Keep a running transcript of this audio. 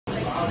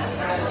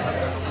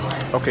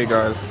Okay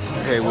guys,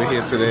 okay, we're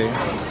here today.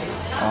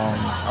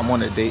 I'm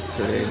on a date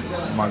today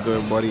with my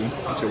good buddy,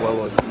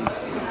 Joel.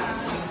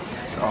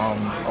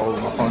 Oh,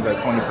 my phone's at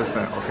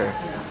 20%, okay.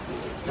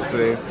 So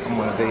today, I'm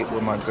on a date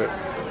with my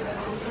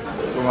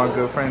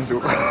good friend,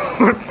 Joel.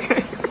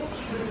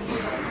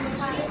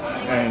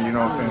 And you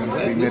know what I'm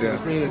saying, we made it.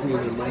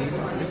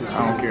 I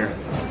don't care.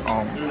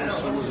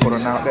 Quarter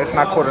now, that's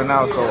not quarter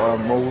now, so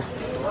move.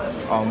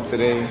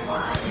 Today,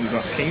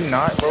 can you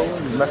not, bro?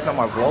 You're messing up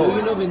my vlog.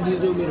 You know Vin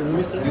Diesel made a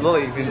remix? You look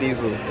like Vin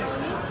Diesel.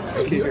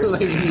 You look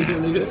like Vin Diesel,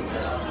 nigga.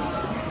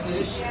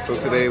 So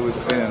today we've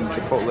been in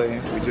Chipotle.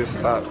 We just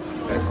stopped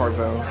at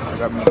Carvel. I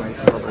got me a nice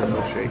strawberry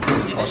milkshake.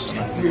 Awesome.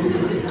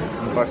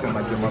 I'm busting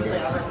like your mother.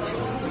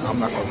 I'm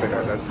not gonna say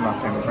that. That's not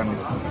family friendly.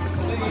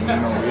 You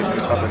know, we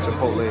stopped at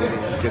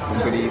Chipotle, get some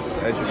good eats.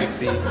 As you can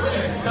see,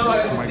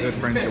 my good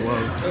friend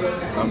Joel's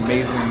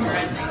amazing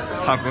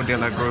Taco de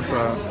la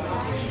Grosa.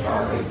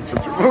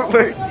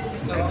 Chipotle.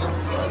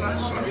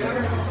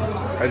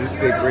 I just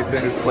spit grits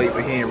in his plate,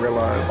 but he didn't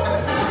realize.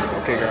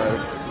 Okay,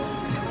 guys.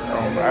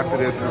 After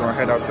this, we're gonna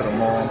head out to the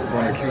mall. We're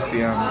going to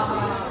QCM.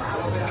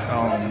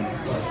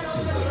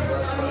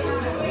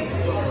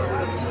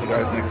 You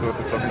guys need to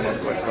talking about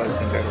flashlights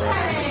and dead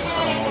rabbits. I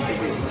don't know what to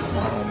do.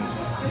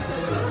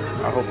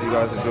 I hope you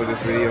guys enjoyed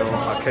this video.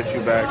 I'll catch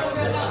you back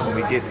when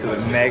we get to the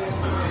next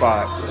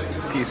spot.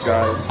 Peace,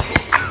 guys.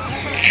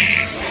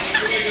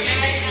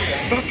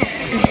 Stop the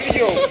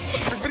video.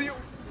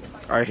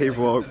 Alright, hey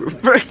vlog.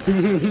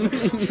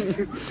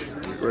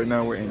 Right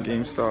now we're in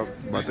GameStop.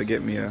 About to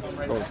get me a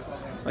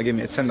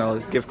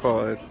 $10 gift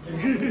card.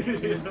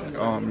 You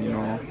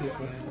know,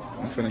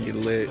 I'm finna get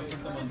lit.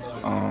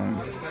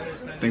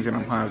 Thinking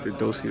I'm high with the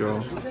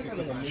Docio.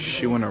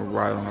 She wanna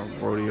ride on a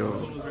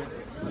rodeo.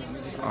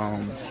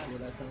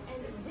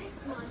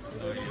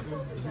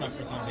 This is my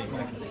first time being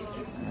back.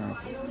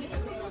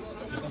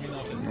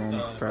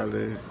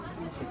 Valid.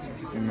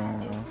 You know,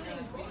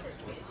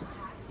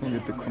 I'm gonna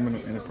get the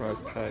criminal enterprise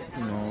pack.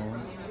 You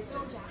know,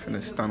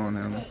 finna stun on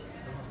them.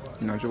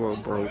 You know, Joel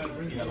broke.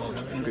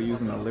 They're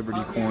using a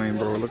Liberty coin,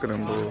 bro. Look at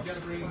them, bro.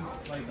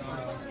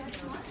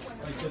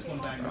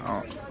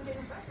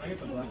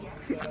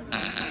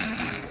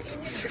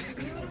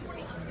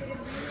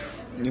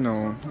 You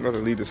know, gotta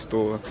leave the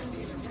store.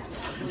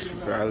 It's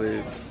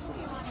valid.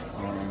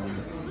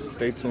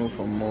 Stay tuned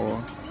for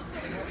more.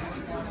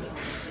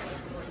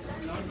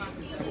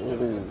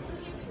 Oh,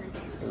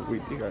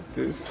 wait, they got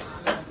this.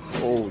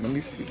 Oh, let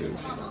me see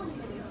this.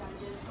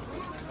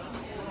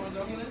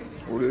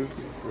 What is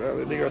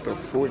valid? They got the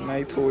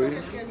Fortnite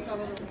toys.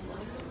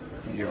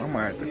 Yo, I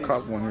might have to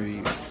cop one of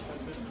these.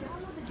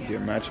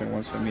 Get matching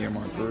ones for me and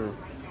my girl.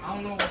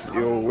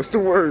 Yo, what's the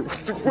word?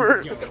 What's the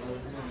word?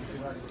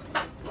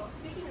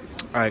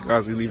 Alright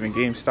guys, we leaving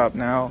GameStop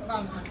now.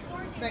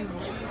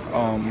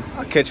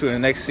 I'll catch you in the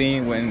next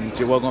scene when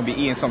Joel gonna be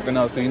eating something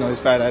else because you know his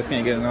fat ass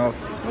can't get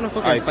enough.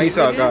 Alright, peace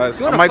out guys.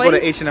 I might go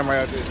to H&M right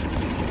after this.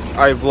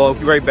 Alright vlog,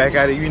 we right back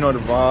at it. You know the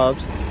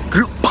vibes.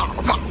 You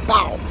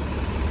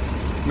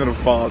know the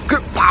vibes.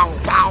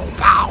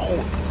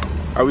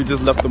 Alright, we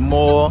just left the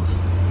mall.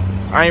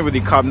 I ain't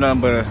really cop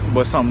nothing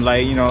but something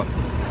like, you know,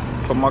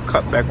 put my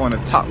cup back on the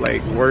top,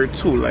 like word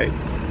two, like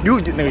you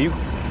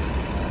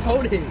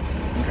Hold it.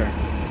 Okay.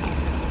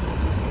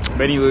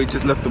 But anyway,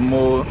 just left the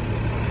mall.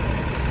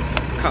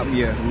 Caught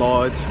me a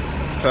large,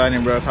 because I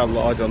didn't realize how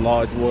large a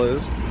large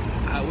was.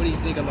 What do you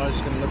think a large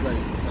is gonna look like?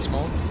 A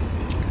small?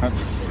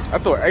 I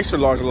thought extra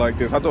large was like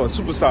this. I thought a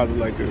super size was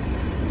like this.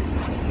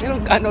 They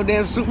don't got no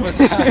damn super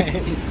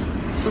size.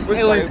 Super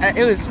size.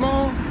 It was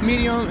small,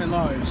 medium, and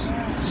large.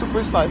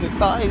 Super size of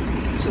thighs.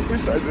 Super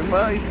size of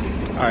thighs.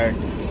 Alright.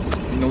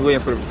 You know, we're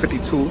waiting for the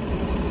 52.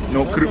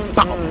 No,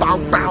 bow, bow,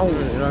 bow.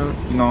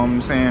 You know what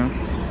I'm saying?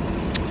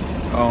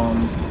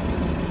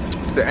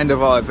 It's the end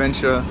of our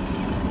adventure.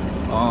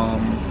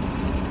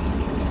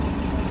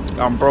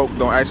 I'm broke.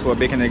 Don't ask for a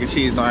bacon, egg, and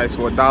cheese. Don't ask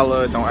for $1.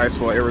 Don't ask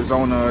for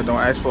Arizona. Don't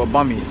ask for a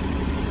bummy.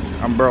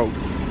 I'm broke.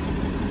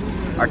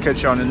 I'll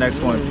catch you on the next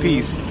one.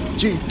 Peace.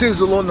 G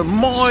Dizzle on the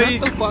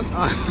mic. Shut the fuck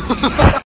up.